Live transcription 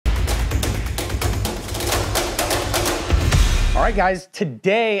All right, guys,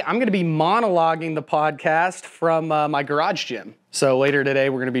 today I'm going to be monologuing the podcast from my garage gym. So later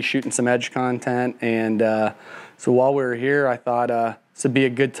today, we're going to be shooting some edge content. And so while we were here, I thought this would be a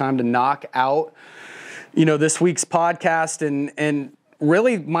good time to knock out, this week's podcast. And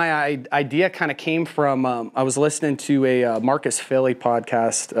really my idea kind of came from, I was listening to a Marcus Philly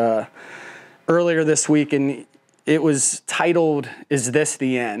podcast earlier this week, and it was titled, "Is This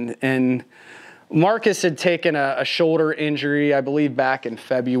the End?" And Marcus had taken a shoulder injury, I believe, back in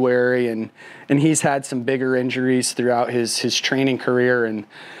February, and he's had some bigger injuries throughout his training career.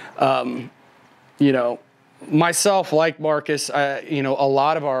 And, myself, like Marcus, a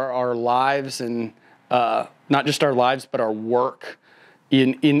lot of our lives, and not just our lives, but our work,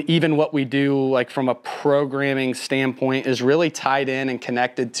 in even what we do, like from a programming standpoint, is really tied in and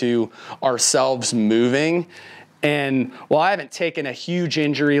connected to ourselves moving. And while I haven't taken a huge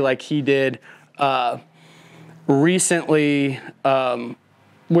injury like he did, recently, we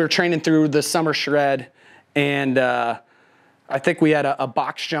were training through the summer shred, and I think we had a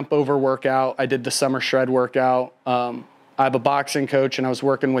box jump over workout. I did the summer shred workout. I have a boxing coach, and I was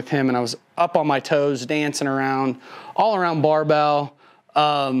working with him, and I was up on my toes, dancing around, all around barbell,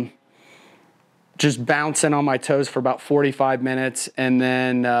 just bouncing on my toes for about 45 minutes. And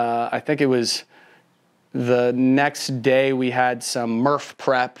then I think it was the next day we had some Murph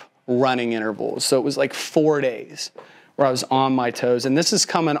prep running intervals. So it was like 4 days where I was on my toes. And this is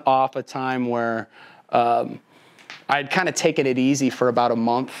coming off a time where I'd kind of taken it easy for about a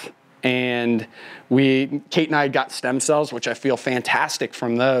month. And Kate and I got stem cells, which I feel fantastic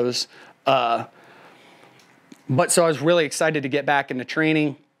from those. But so I was really excited to get back into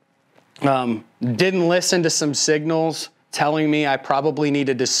training. Didn't listen to some signals telling me I probably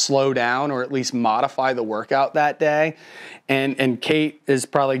needed to slow down or at least modify the workout that day. And Kate has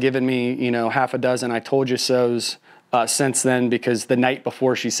probably given me, half a dozen "I told you so's" since then, because the night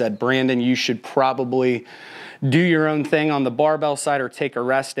before she said, "Brandon, you should probably do your own thing on the barbell side or take a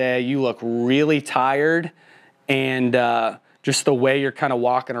rest day. You look really tired, and just the way you're kind of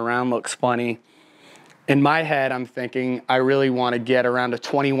walking around looks funny." In my head, I'm thinking I really want to get around a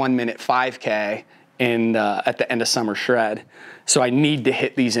 21-minute 5K at the end of summer shred. So I need to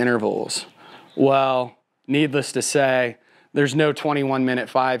hit these intervals. Well, needless to say, there's no 21-minute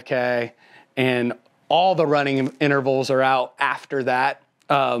 5K, and all the running intervals are out after that.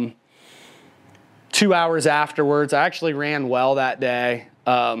 2 hours afterwards, I actually ran well that day,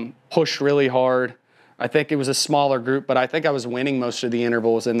 pushed really hard. I think it was a smaller group, but I think I was winning most of the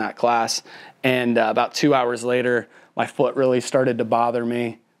intervals in that class. And about 2 hours later, my foot really started to bother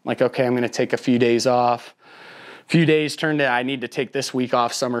me. Like, okay, I'm going to take a few days off. A few days turned to, I need to take this week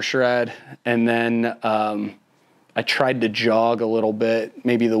off summer shred. And then I tried to jog a little bit,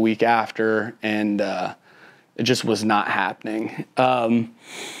 maybe the week after, and it just was not happening.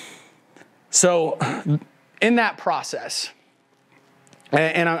 So in that process,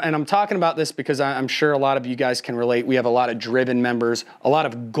 and I'm talking about this because I'm sure a lot of you guys can relate. We have a lot of driven members, a lot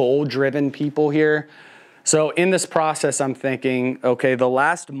of goal-driven people here. So in this process, I'm thinking, okay, the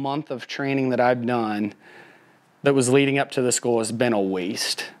last month of training that I've done that was leading up to this goal has been a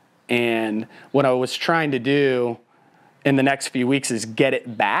waste. And what I was trying to do in the next few weeks is get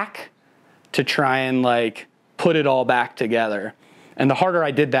it back to try and put it all back together. And the harder I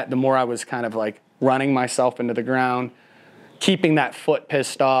did that, the more I was kind of running myself into the ground, keeping that foot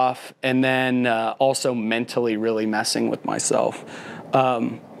pissed off, and then also mentally really messing with myself.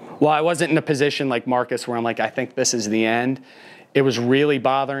 Well, I wasn't in a position like Marcus where I'm I think this is the end. It was really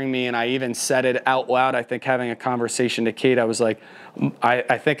bothering me, and I even said it out loud. I think having a conversation to Kate, I was I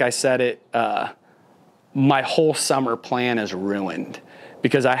think I said it, my whole summer plan is ruined.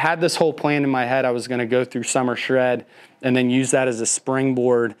 Because I had this whole plan in my head. I was going to go through summer shred and then use that as a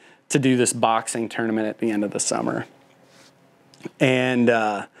springboard to do this boxing tournament at the end of the summer. And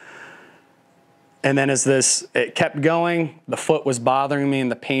then as it kept going, the foot was bothering me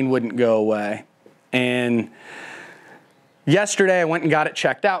and the pain wouldn't go away. And yesterday I went and got it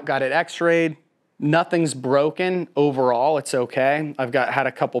checked out, got it x-rayed. Nothing's broken overall. It's okay. I've had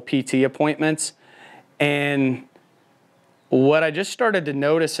a couple PT appointments. And what I just started to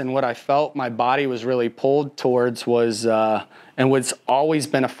notice and what I felt my body was really pulled towards was, and what's always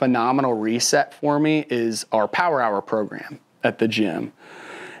been a phenomenal reset for me, is our Power Hour program at the gym.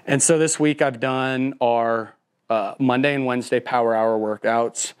 And so this week I've done our Monday and Wednesday Power Hour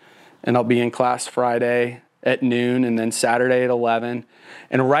workouts, and I'll be in class Friday at noon and then Saturday at 11.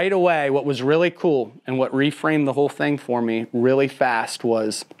 And right away, what was really cool and what reframed the whole thing for me really fast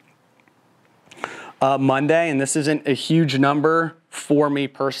was Monday, and this isn't a huge number for me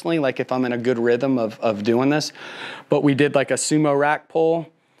personally, like if I'm in a good rhythm of doing this. But we did like a sumo rack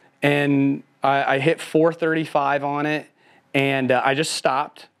pull, and I hit 435 on it, and I just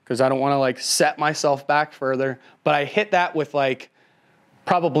stopped because I don't want to like set myself back further. But I hit that with like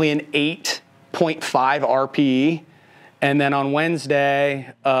probably an 8.5 RPE. And then on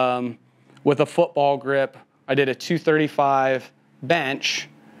Wednesday, with a football grip, I did a 235 bench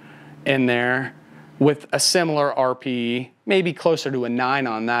in there with a similar RPE, maybe closer to a 9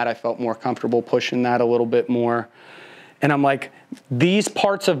 on that. I felt more comfortable pushing that a little bit more. And I'm like, these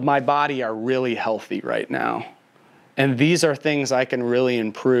parts of my body are really healthy right now. And these are things I can really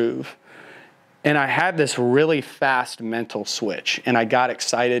improve. And I had this really fast mental switch, and I got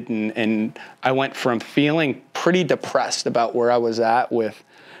excited, and I went from feeling pretty depressed about where I was at with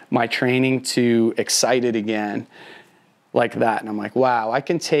my training to excited again like that. And I'm like, wow, I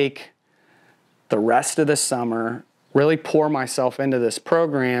can take the rest of the summer, really pour myself into this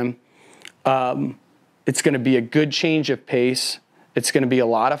program. It's going to be a good change of pace. It's going to be a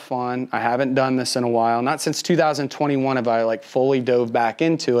lot of fun. I haven't done this in a while. Not since 2021 have I like fully dove back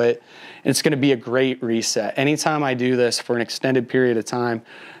into it. It's going to be a great reset. Anytime I do this for an extended period of time,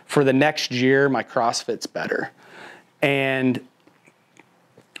 for the next year, my CrossFit's better. And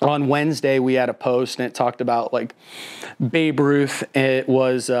on Wednesday, we had a post, and it talked about like Babe Ruth. It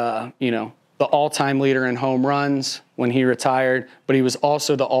was, the all-time leader in home runs when he retired, but he was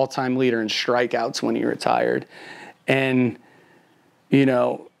also the all-time leader in strikeouts when he retired. And,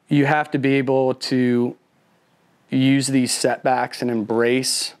 you have to be able to use these setbacks and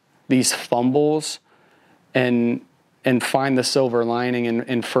embrace these fumbles and find the silver lining.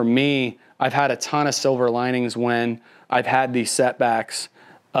 And for me, I've had a ton of silver linings when I've had these setbacks.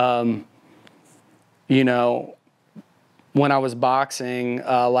 When I was boxing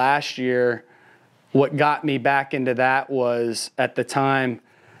last year, what got me back into that was, at the time,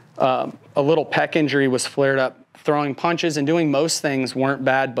 a little pec injury was flared up. Throwing punches and doing most things weren't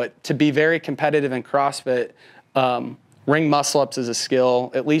bad, but to be very competitive in CrossFit, ring muscle-ups is a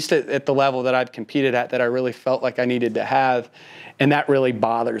skill, at least at the level that I've competed at, that I really felt like I needed to have, and that really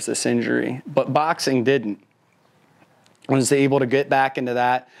bothers this injury. But boxing didn't. I was able to get back into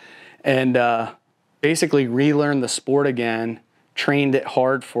that and basically relearn the sport again, trained it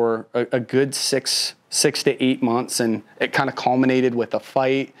hard for a good six to 8 months, and it kind of culminated with a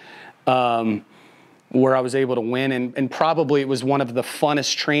fight where I was able to win, and probably it was one of the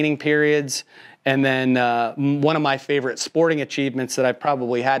funnest training periods, and then one of my favorite sporting achievements that I've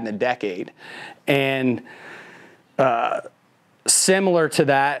probably had in a decade. And similar to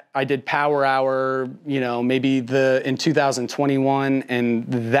that, I did Power Hour, maybe in 2021, and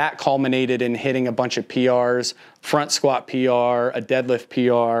that culminated in hitting a bunch of PRs, front squat PR, a deadlift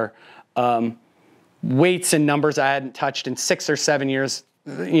PR, weights and numbers I hadn't touched in 6 or 7 years.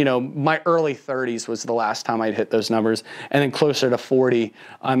 My early 30s was the last time I'd hit those numbers. And then closer to 40,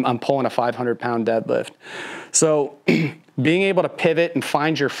 I'm pulling a 500-pound deadlift. So being able to pivot and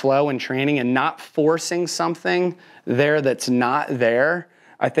find your flow in training and not forcing something there that's not there.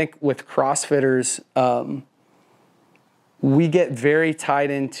 I think with CrossFitters, we get very tied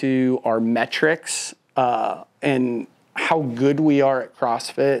into our metrics and how good we are at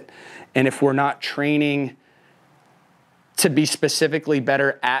CrossFit. And if we're not training to be specifically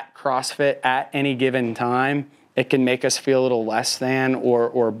better at CrossFit at any given time, it can make us feel a little less than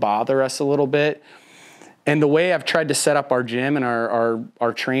or bother us a little bit. And the way I've tried to set up our gym and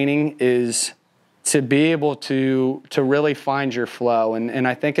our training is to be able to really find your flow. And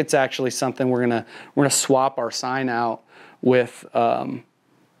I think it's actually something we're gonna swap our sign out with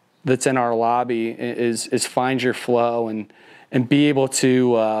that's in our lobby is find your flow and be able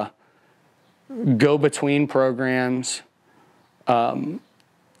to go between programs,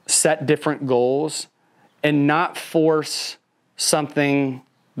 set different goals, and not force something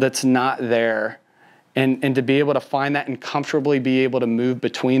that's not there, and to be able to find that and comfortably be able to move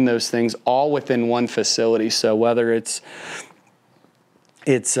between those things all within one facility. So whether it's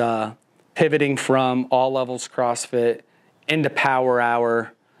pivoting from all levels CrossFit into Power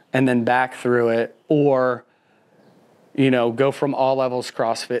Hour and then back through it, or go from all levels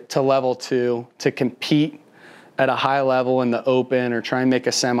CrossFit to level 2 to compete at a high level in the open or try and make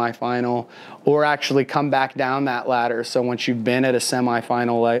a semifinal, or actually come back down that ladder. So once you've been at a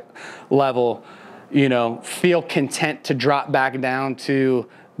semifinal level, feel content to drop back down to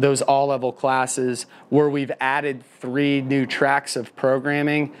those all-level classes where we've added 3 new tracks of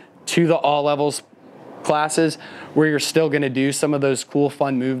programming to the all-levels classes, where you're still going to do some of those cool,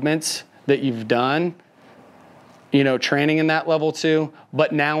 fun movements that you've done training in that level 2,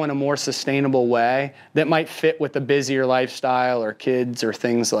 but now in a more sustainable way that might fit with a busier lifestyle or kids or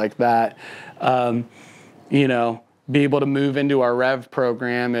things like that. Be able to move into our Rev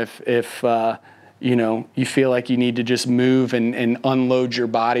program if you feel like you need to just move and unload your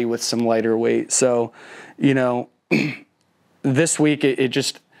body with some lighter weight. So, this week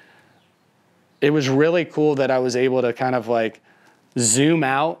it was really cool that I was able to kind of like zoom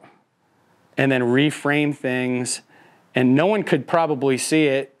out and then reframe things. And no one could probably see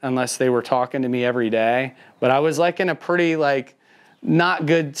it unless they were talking to me every day. But I was like in a pretty like not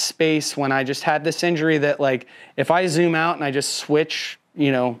good space when I just had this injury that like, if I zoom out and I just switch,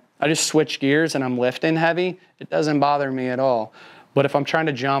 I just switch gears and I'm lifting heavy, it doesn't bother me at all. But if I'm trying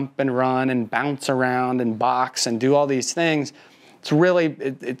to jump and run and bounce around and box and do all these things, it's really,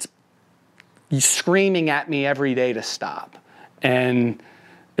 it's screaming at me every day to stop. And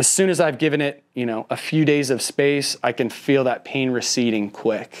as soon as I've given it, a few days of space, I can feel that pain receding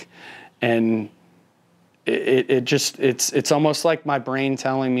quick. And it's almost like my brain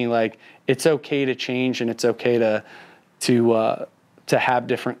telling me like, it's okay to change and it's okay to have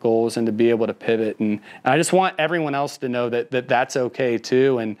different goals and to be able to pivot. And I just want everyone else to know that that's okay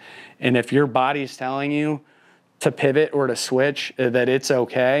too. And if your body's telling you to pivot or to switch, that it's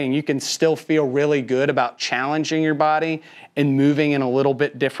okay. And you can still feel really good about challenging your body and moving in a little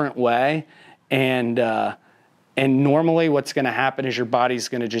bit different way. And normally what's going to happen is your body's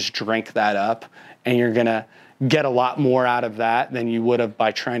going to just drink that up, and you're going to get a lot more out of that than you would have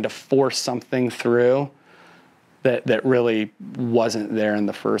by trying to force something through that really wasn't there in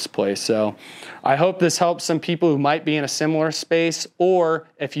the first place. So I hope this helps some people who might be in a similar space, or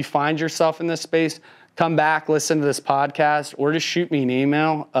if you find yourself in this space, come back, listen to this podcast, or just shoot me an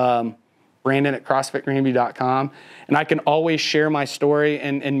email, Brandon@CrossFitGreenview.com. And I can always share my story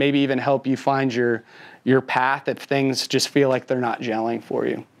and maybe even help you find your path if things just feel like they're not gelling for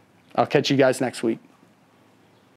you. I'll catch you guys next week.